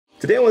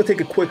Today I want to take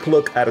a quick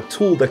look at a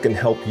tool that can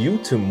help you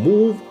to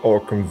move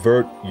or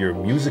convert your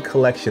music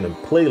collection and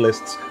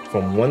playlists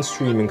from one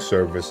streaming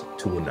service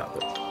to another.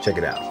 Check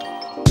it out.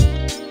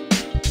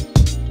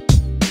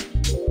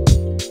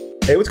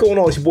 Hey, what's going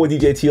on? It's your boy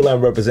DJ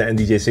TLM representing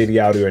DJcity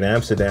out here in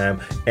Amsterdam,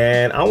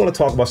 and I want to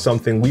talk about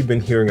something we've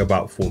been hearing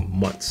about for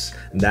months,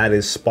 and that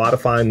is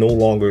Spotify no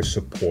longer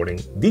supporting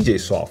DJ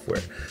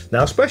software.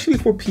 Now, especially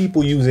for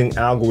people using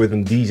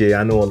algorithm DJ,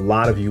 I know a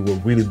lot of you were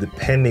really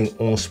depending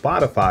on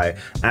Spotify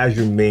as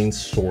your main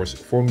source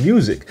for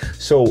music.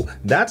 So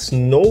that's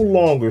no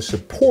longer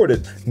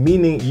supported,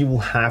 meaning you will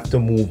have to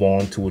move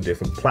on to a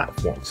different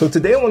platform. So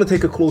today I want to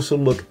take a closer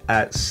look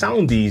at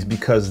Soundies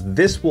because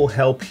this will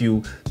help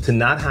you to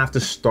not have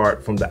to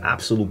start from the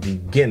absolute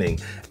beginning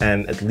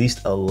and at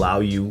least allow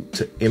you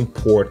to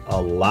import a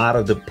lot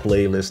of the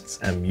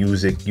playlists and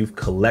music you've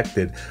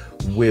collected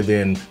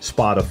within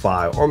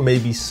Spotify or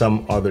maybe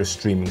some other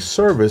streaming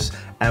service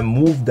and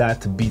move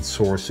that to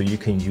Beatsource so you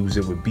can use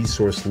it with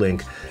Beatsource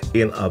link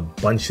in a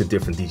bunch of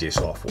different DJ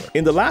software.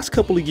 In the last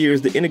couple of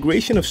years, the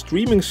integration of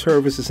streaming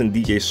services and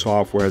DJ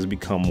software has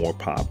become more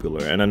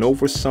popular, and I know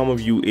for some of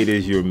you it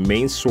is your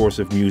main source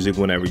of music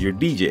whenever you're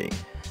DJing.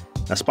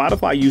 Now,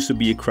 Spotify used to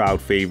be a crowd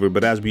favorite,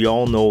 but as we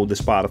all know, the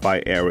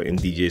Spotify era in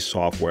DJ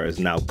software has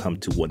now come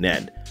to an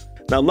end.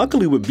 Now,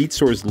 luckily with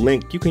Beatsource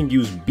Link, you can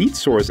use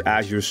Beatsource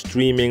as your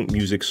streaming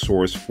music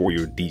source for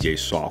your DJ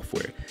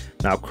software.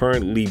 Now,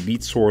 currently,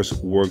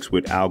 Beatsource works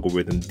with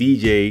Algorithm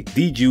DJ,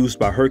 Dejuiced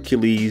by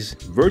Hercules,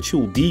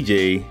 Virtual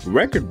DJ,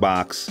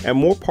 Rekordbox, and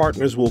more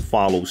partners will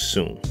follow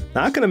soon.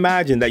 Now, I can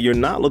imagine that you're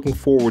not looking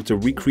forward to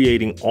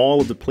recreating all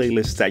of the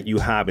playlists that you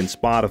have in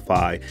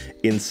Spotify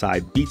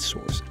inside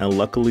Beatsource, and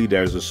luckily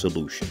there's a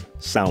solution: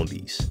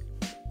 Soundies.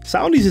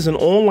 Soundies is an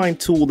online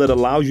tool that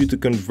allows you to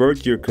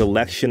convert your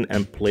collection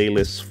and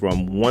playlists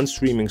from one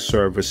streaming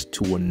service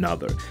to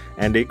another.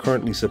 And they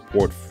currently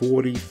support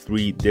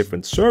 43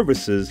 different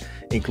services,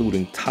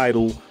 including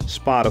Tidal,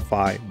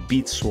 Spotify,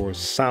 Beatsource,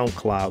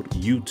 SoundCloud,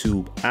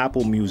 YouTube,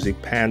 Apple Music,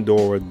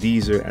 Pandora,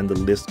 Deezer, and the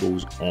list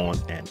goes on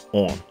and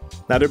on.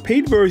 Now, their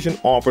paid version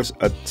offers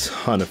a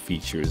ton of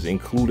features,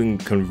 including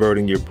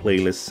converting your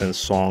playlists and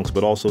songs,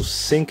 but also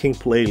syncing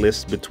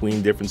playlists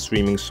between different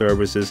streaming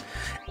services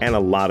and a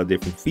lot of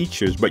different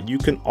features. But you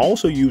can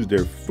also use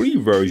their free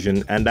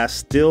version, and that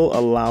still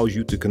allows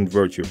you to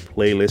convert your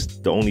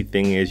playlist. The only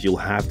thing is you'll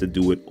have to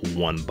do it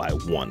one by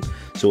one.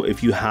 So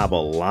if you have a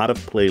lot of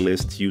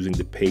playlists, using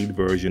the paid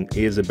version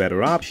is a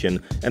better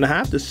option, and I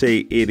have to say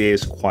it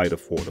is quite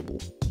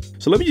affordable.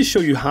 So let me just show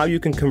you how you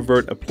can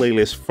convert a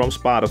playlist from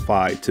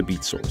Spotify to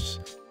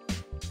Beatsource.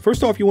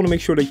 First off, you want to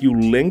make sure that you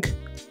link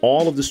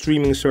all of the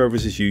streaming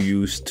services you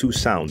use to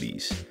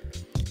Soundies.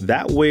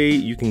 That way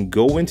you can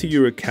go into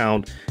your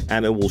account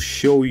and it will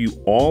show you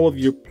all of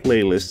your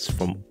playlists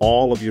from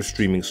all of your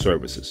streaming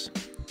services.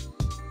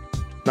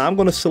 Now I'm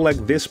going to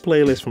select this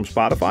playlist from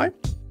Spotify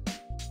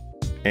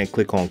and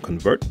click on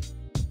Convert.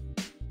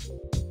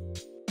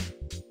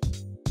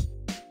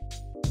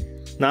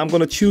 Now I'm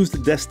going to choose the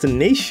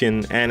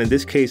destination, and in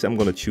this case I'm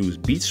going to choose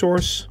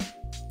Beatsource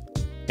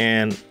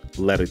and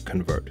let it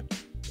convert.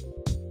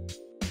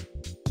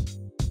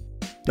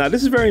 Now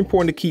this is very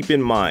important to keep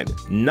in mind.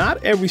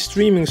 Not every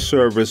streaming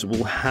service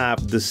will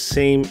have the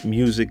same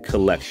music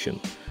collection.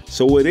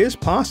 So it is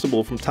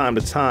possible from time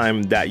to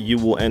time that you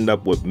will end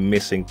up with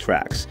missing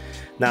tracks.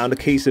 Now in the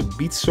case of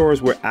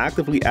Beatsource, we're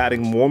actively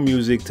adding more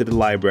music to the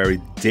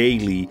library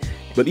daily,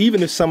 but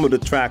even if some of the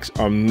tracks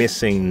are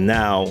missing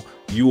now,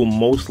 you will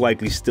most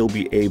likely still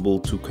be able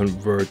to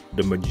convert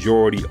the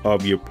majority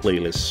of your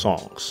playlist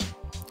songs.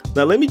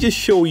 Now let me just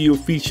show you a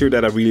feature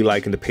that I really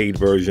like in the paid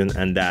version,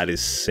 and that is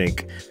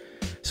sync.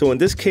 So in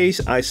this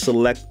case, I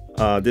select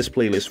this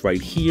playlist right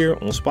here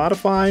on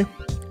Spotify,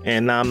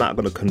 and now I'm not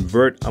going to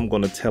convert, I'm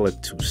going to tell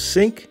it to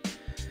sync.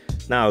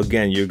 Now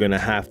again, you're going to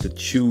have to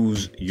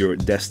choose your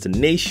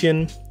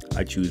destination.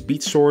 I choose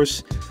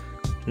Beatsource.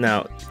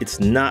 Now it's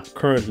not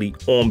currently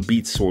on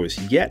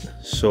Beatsource yet,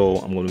 so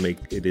I'm going to make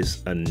it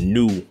is a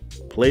new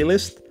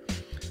playlist.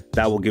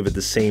 That will give it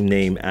the same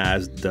name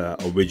as the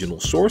original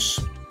source.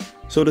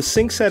 So the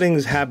sync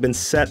settings have been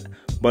set,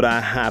 but I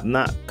have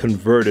not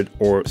converted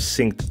or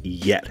synced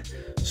yet.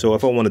 So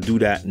if I want to do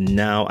that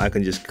now, I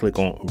can just click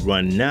on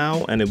Run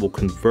Now, and it will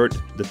convert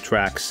the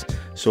tracks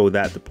so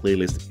that the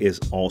playlist is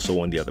also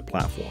on the other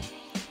platform.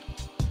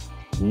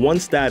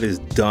 Once that is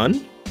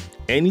done,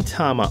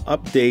 anytime I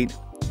update,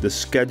 the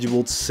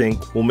scheduled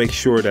sync will make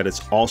sure that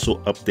it's also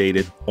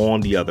updated on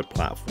the other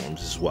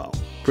platforms as well.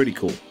 Pretty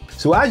cool.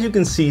 So as you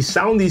can see,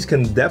 Soundies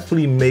can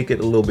definitely make it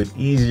a little bit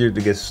easier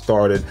to get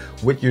started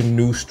with your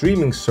new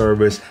streaming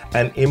service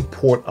and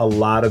import a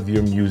lot of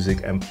your music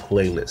and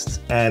playlists.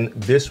 And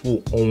this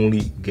will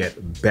only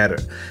get better.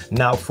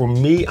 Now for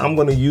me, I'm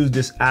going to use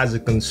this as a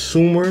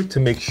consumer to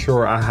make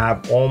sure I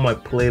have all my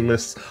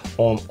playlists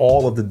on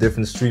all of the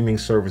different streaming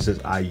services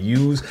I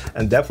use.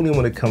 And definitely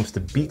when it comes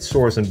to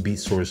Beatsource and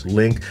Beatsource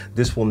Link,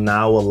 this will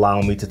now allow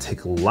me to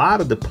take a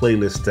lot of the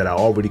playlists that I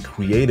already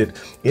created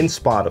in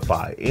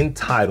Spotify, in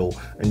Tidal,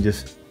 and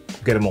just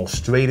get them all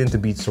straight into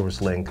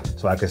Beatsource link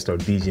so I can start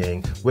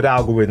DJing with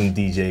Algorithm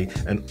DJ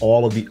and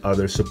all of the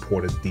other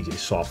supported DJ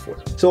software.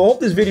 So I hope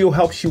this video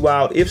helps you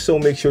out. If so,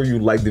 make sure you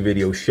like the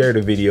video, share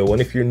the video,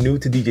 and if you're new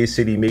to DJ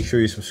City, make sure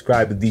you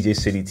subscribe to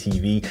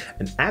DJcityTV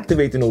and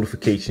activate the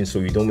notifications so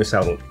you don't miss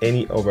out on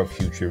any of our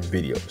future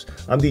videos.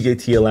 I'm DJ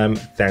TLM.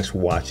 Thanks for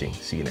watching.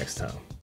 See you next time.